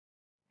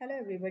Hello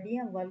everybody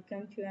and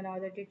welcome to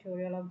another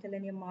tutorial of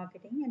Millennium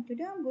Marketing, and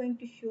today I'm going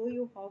to show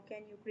you how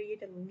can you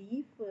create a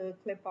leaf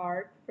clip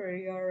art for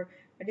your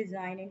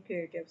design and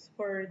creatives.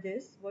 For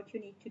this, what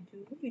you need to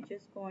do, you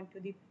just go onto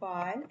the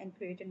file and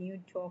create a new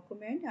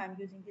document. I'm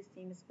using the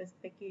same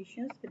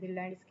specifications with the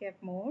landscape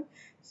mode,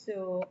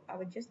 so I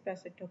will just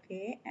press it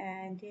OK.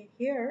 And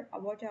here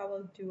what I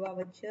will do, I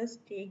will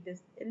just take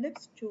this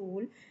ellipse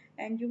tool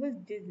and you will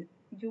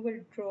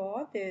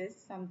draw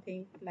this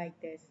something like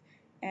this.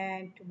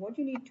 And what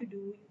you need to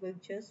do, you will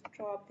just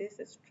drop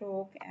this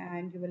stroke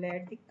and you will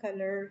add the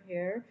color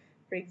here.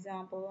 For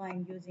example,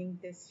 I'm using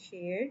this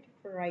shade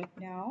for right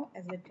now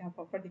as the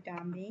for the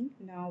time being.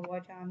 Now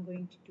what I'm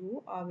going to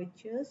do, I will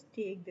just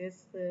take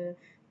this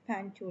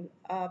pen tool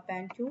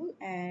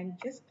and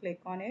just click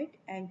on it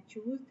and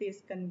choose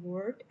this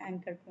convert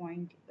anchor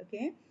point.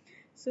 Okay,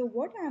 so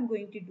what I'm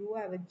going to do,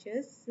 I will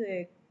just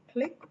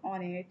click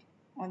on it,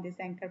 on this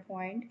anchor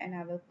point, and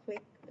I will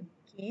click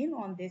again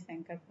on this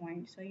anchor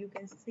point. So you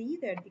can see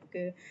that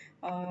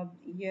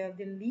yeah,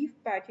 the leaf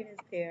pattern is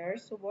there.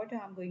 So what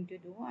I'm going to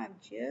do, I'm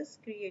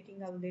just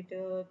creating a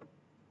little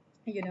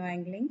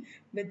angling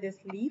with this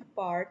leaf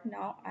part.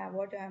 Now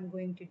what I'm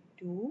going to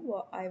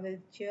do, I will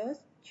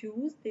just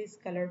choose this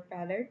color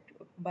palette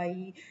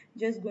by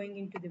just going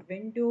into the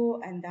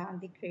window and then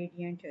the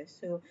gradient.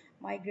 So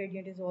my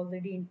gradient is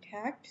already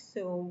intact,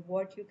 so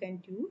what you can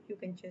do, you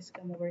can just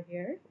come over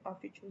here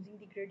after choosing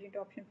the gradient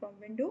option from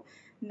window.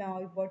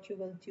 Now what you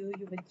will do,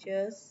 you will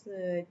just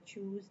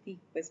choose the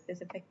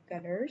specific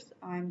colors.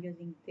 I'm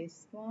using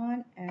this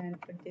one, and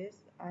for this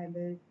I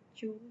will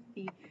choose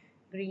the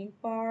green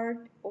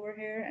part over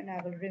here, and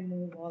I will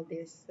remove all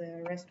this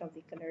rest of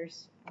the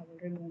colors. I will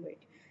remove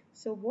it.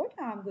 So what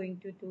I'm going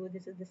to do,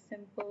 this is the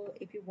simple.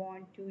 If you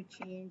want to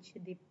change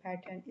the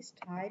pattern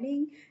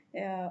styling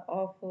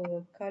of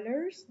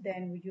colors,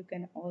 then you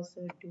can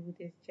also do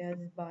this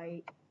just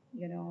by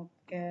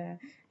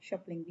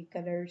shuffling the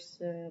colors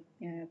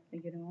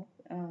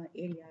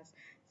areas.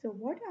 So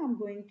what I'm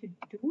going to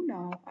do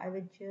now, I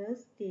will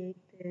just take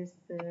this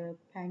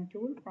pen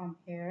tool from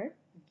here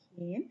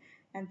again,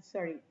 and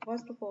sorry,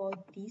 first of all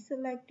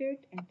deselect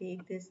it and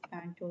take this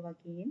pen tool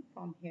again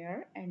from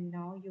here, and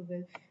now you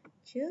will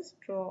just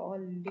draw a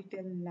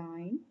little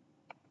line.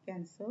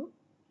 Cancel,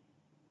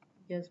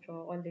 just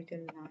draw a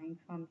little line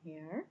from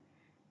here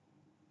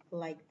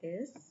like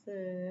this.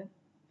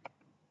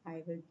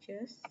 I will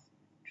just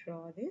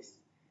draw this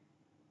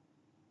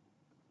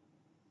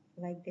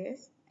like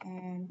this,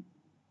 and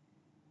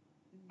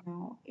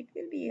now it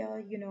will be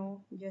a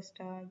just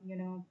a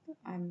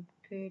I'm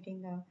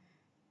creating a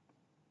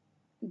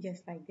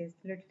just like this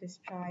little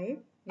stripe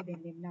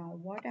within it. Now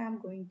what I'm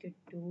going to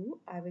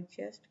do, I will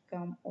just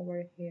come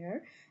over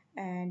here,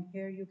 and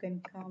here you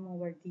can come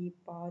over the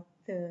path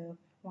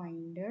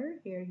finder.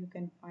 Here you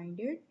can find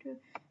it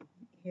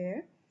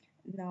here.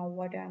 Now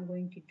what I'm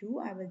going to do,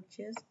 I will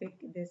just pick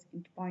this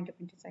point of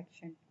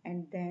intersection,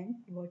 and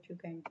then what you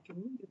can do,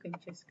 you can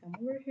just come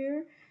over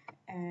here,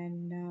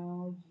 and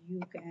now you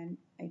can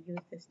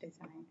use this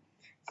design.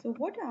 So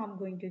what I'm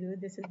going to do,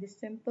 this is the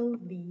simple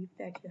leaf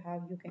that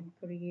you can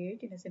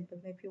create in a simple.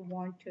 If you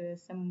want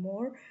some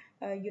more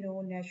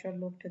natural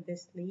look to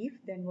this leaf,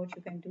 then what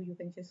you can do, you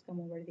can just come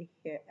over the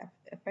here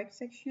effect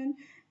section,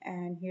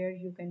 and here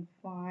you can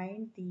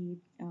find the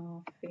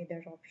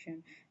feather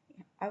option.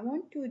 I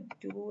want to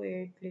do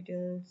it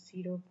little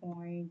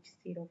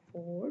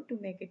 0.04 to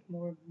make it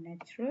more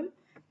natural.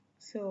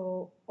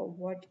 So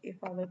what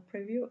if I will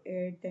preview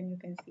it, then you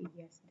can see,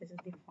 yes, this is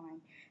the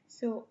fine.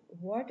 So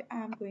what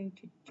I'm going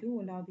to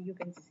do now, that you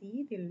can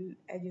see the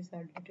edges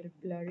are a little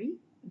blurry,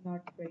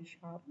 not very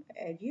sharp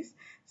edges.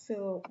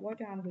 So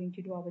what I'm going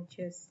to do, I will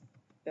just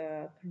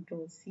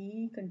control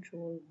C,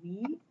 control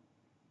V,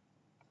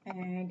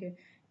 and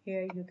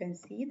here you can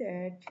see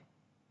that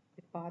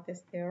the path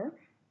is there.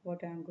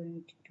 What I'm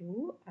going to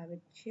do, I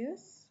will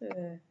just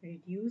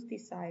reduce the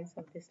size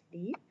of this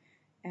leaf,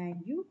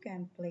 and you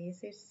can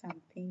place it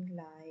something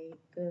like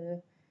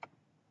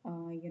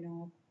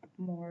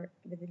more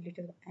with a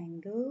little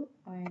angle,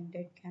 and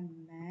it can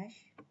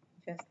mesh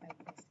just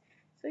like this.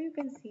 So you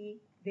can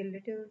see the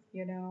little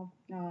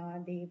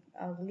the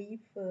leaf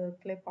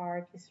clip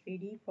art is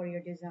ready for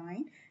your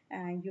design,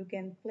 and you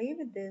can play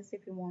with this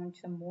if you want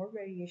some more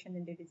variation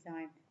in the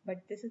design.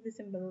 But this is the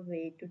simple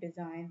way to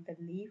design the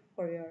leaf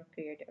for your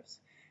creatives.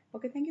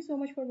 Okay, thank you so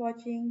much for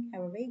watching.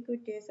 Have a very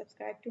good day.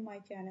 Subscribe to my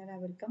channel. I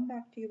will come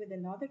back to you with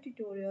another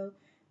tutorial.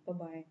 Bye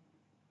bye.